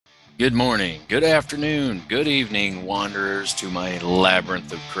Good morning, good afternoon, good evening, wanderers to my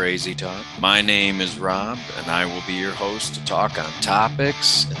labyrinth of crazy talk. My name is Rob, and I will be your host to talk on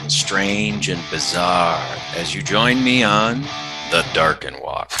topics and the strange and bizarre as you join me on the Darken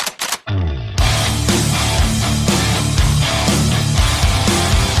Walk.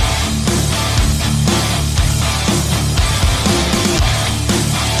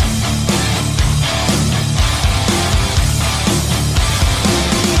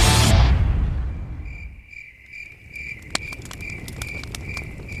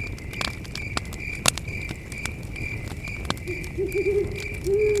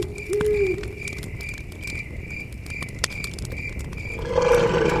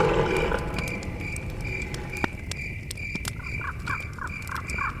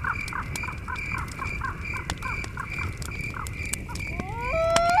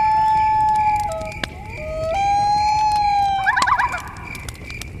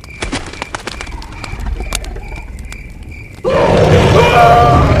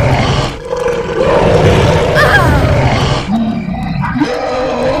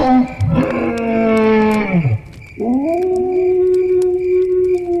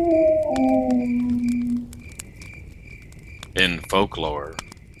 In folklore,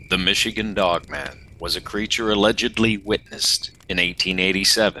 the Michigan Dogman was a creature allegedly witnessed in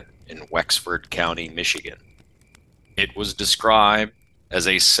 1887 in Wexford County, Michigan. It was described as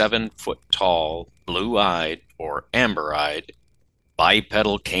a 7-foot-tall, blue-eyed or amber-eyed,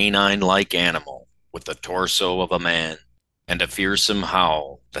 bipedal canine-like animal with the torso of a man and a fearsome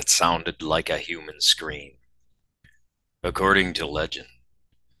howl that sounded like a human scream. According to legend,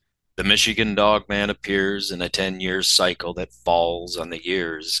 the Michigan Dogman appears in a 10-year cycle that falls on the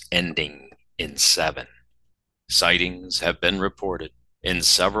years ending in 7. Sightings have been reported in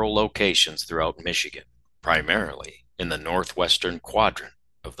several locations throughout Michigan, primarily in the northwestern quadrant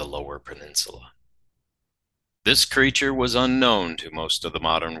of the Lower Peninsula. This creature was unknown to most of the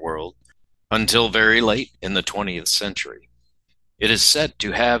modern world until very late in the 20th century. It is said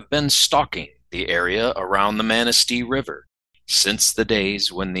to have been stalking the area around the Manistee River since the days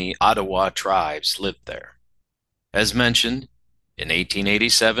when the Ottawa tribes lived there. As mentioned, in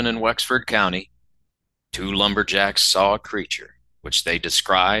 1887 in Wexford County, 2 lumberjacks saw a creature which they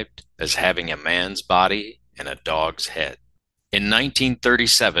described as having a man's body and a dog's head. In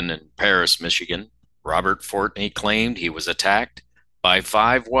 1937 in Paris, Michigan, Robert Fortney claimed he was attacked by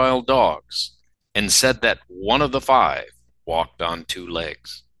 5 wild dogs and said that one of the 5 walked on 2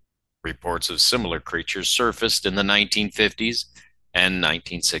 legs. Reports of similar creatures surfaced in the 1950s and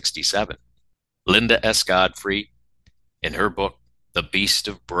 1967. Linda S. Godfrey, in her book, The Beast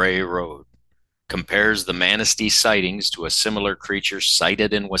of Bray Road, compares the Manistee sightings to a similar creature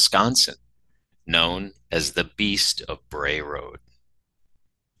sighted in Wisconsin, known as the Beast of Bray Road.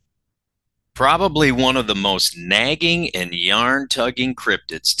 Probably one of the most nagging and yarn-tugging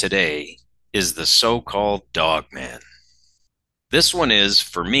cryptids today is the so-called Dogman. This one is,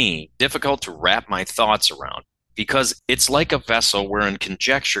 for me, difficult to wrap my thoughts around because it's like a vessel wherein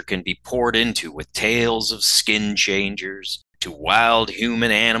conjecture can be poured into with tales of skin changers, to wild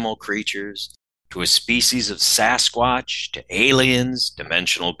human animal creatures, to a species of Sasquatch, to aliens,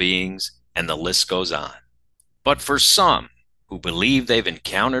 dimensional beings, and the list goes on. But for some who believe they've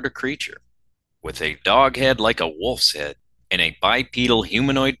encountered a creature with a dog head like a wolf's head and a bipedal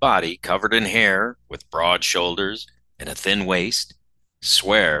humanoid body covered in hair with broad shoulders and a thin waist,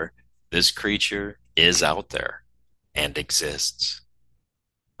 swear this creature is out there and exists.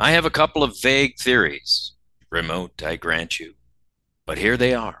 I have a couple of vague theories, remote, I grant you, but here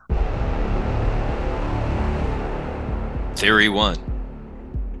they are. Theory 1.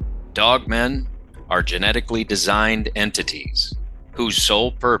 Dogmen are genetically designed entities whose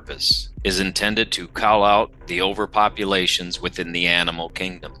sole purpose is intended to cull out the overpopulations within the animal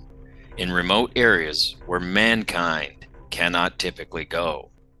kingdom in remote areas where mankind cannot typically go,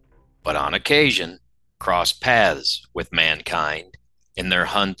 but on occasion cross paths with mankind in their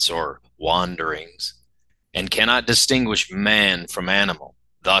hunts or wanderings, and cannot distinguish man from animal,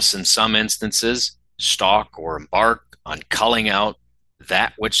 thus in some instances stalk or embark on culling out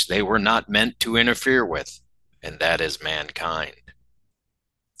that which they were not meant to interfere with, and that is mankind.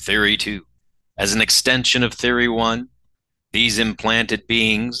 Theory 2. As an extension of Theory 1, these implanted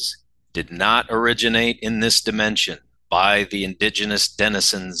beings did not originate in this dimension by the indigenous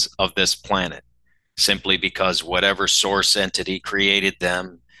denizens of this planet, simply because whatever source entity created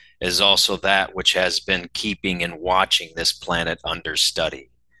them is also that which has been keeping and watching this planet under study,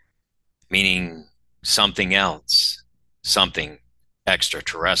 meaning something else, something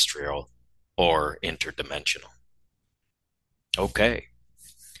extraterrestrial or interdimensional. Okay,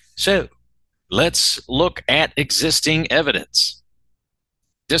 So, let's look at existing evidence.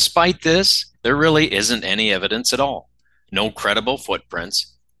 Despite this, there really isn't any evidence at all. No credible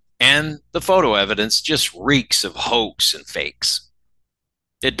footprints, and the photo evidence just reeks of hoax and fakes.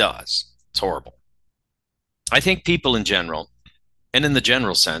 It does. It's horrible. I think people in general, and in the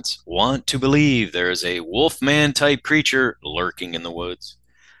general sense, want to believe there is a wolfman type creature lurking in the woods,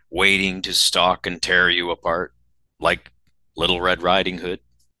 waiting to stalk and tear you apart, like Little Red Riding Hood,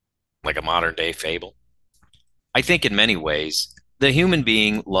 like a modern day fable. I think in many ways, the human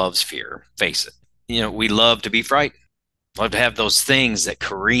being loves fear. Face it. We love to be frightened, love to have those things that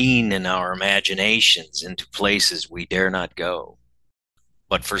careen in our imaginations into places we dare not go.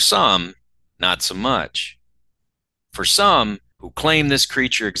 But for some, not so much. For some who claim this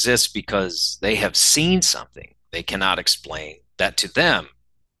creature exists because they have seen something they cannot explain, that to them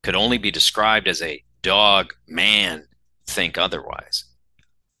could only be described as a dog man, think otherwise.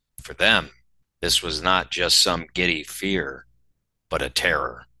 For them, this was not just some giddy fear, but a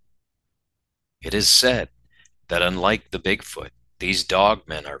terror. It is said that unlike the Bigfoot, these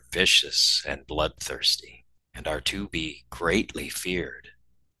dogmen are vicious and bloodthirsty and are to be greatly feared.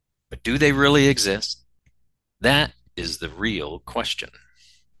 But do they really exist? That is the real question.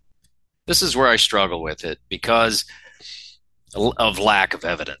 This is where I struggle with it because of lack of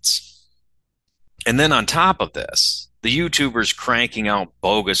evidence. And then on top of this, the YouTubers cranking out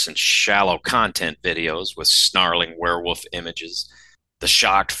bogus and shallow content videos with snarling werewolf images, the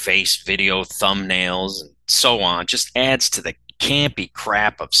shocked face video thumbnails, and so on, just adds to the campy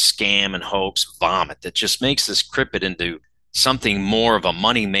crap of scam and hoax vomit that just makes this cryptid into something more of a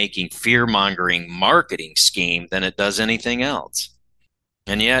money-making, fear-mongering marketing scheme than it does anything else.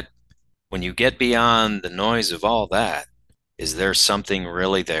 And yet, when you get beyond the noise of all that, is there something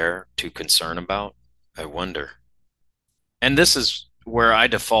really there to concern about? I wonder. And this is where I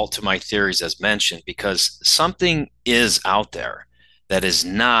default to my theories as mentioned, because something is out there that is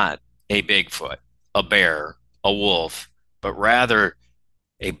not a Bigfoot, a bear, a wolf, but rather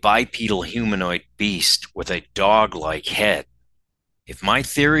a bipedal humanoid beast with a dog-like head. If my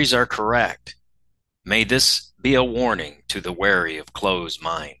theories are correct, may this be a warning to the wary of closed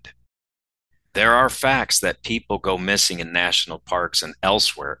mind. There are facts that people go missing in national parks and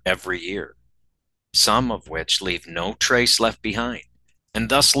elsewhere every year, some of which leave no trace left behind, and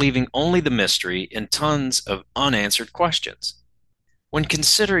thus leaving only the mystery and tons of unanswered questions. When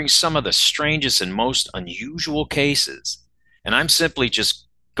considering some of the strangest and most unusual cases, and I'm simply just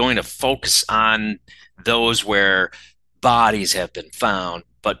going to focus on those where bodies have been found,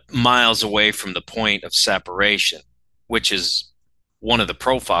 but miles away from the point of separation, which is one of the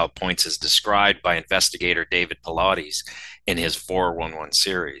profile points as described by investigator David Pilates in his 411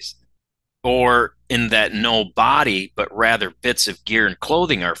 series. Or in that no body, but rather bits of gear and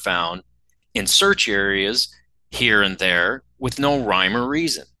clothing are found in search areas here and there with no rhyme or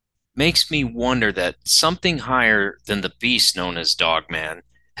reason. Makes me wonder that something higher than the beast known as Dogman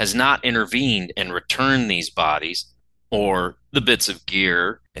has not intervened and returned these bodies or the bits of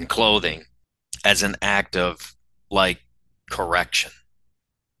gear and clothing as an act of, correction.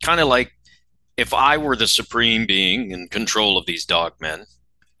 Kind of like if I were the supreme being in control of these dogmen,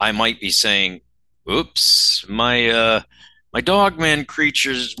 I might be saying, oops, my dogman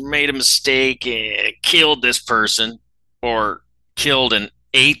creatures made a mistake and killed this person, or killed and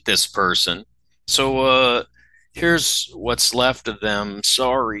ate this person. So here's what's left of them.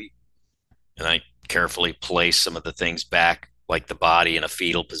 Sorry. And I carefully place some of the things back, like the body in a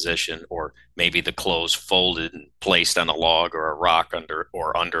fetal position, or maybe the clothes folded and placed on a log or a rock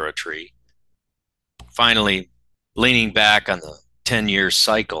under a tree. Finally, leaning back on the 10-year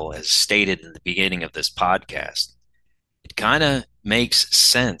cycle, as stated in the beginning of this podcast, it kind of makes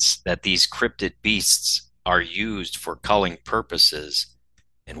sense that these cryptid beasts are used for culling purposes,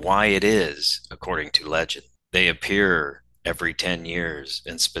 and why it is, according to legend, they appear every 10 years,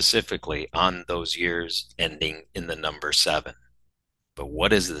 and specifically on those years ending in the number 7. But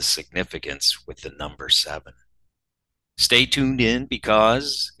what is the significance with the number 7? Stay tuned in,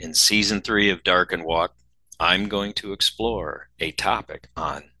 because in Season 3 of Darken Walk, I'm going to explore a topic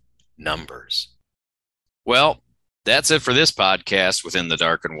on numbers. Well, that's it for this podcast within the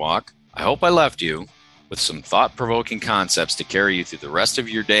Darken Walk. I hope I left you with some thought-provoking concepts to carry you through the rest of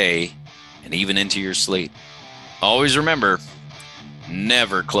your day and even into your sleep. Always remember,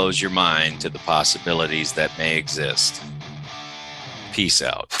 never close your mind to the possibilities that may exist. Peace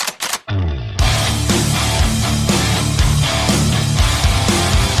out.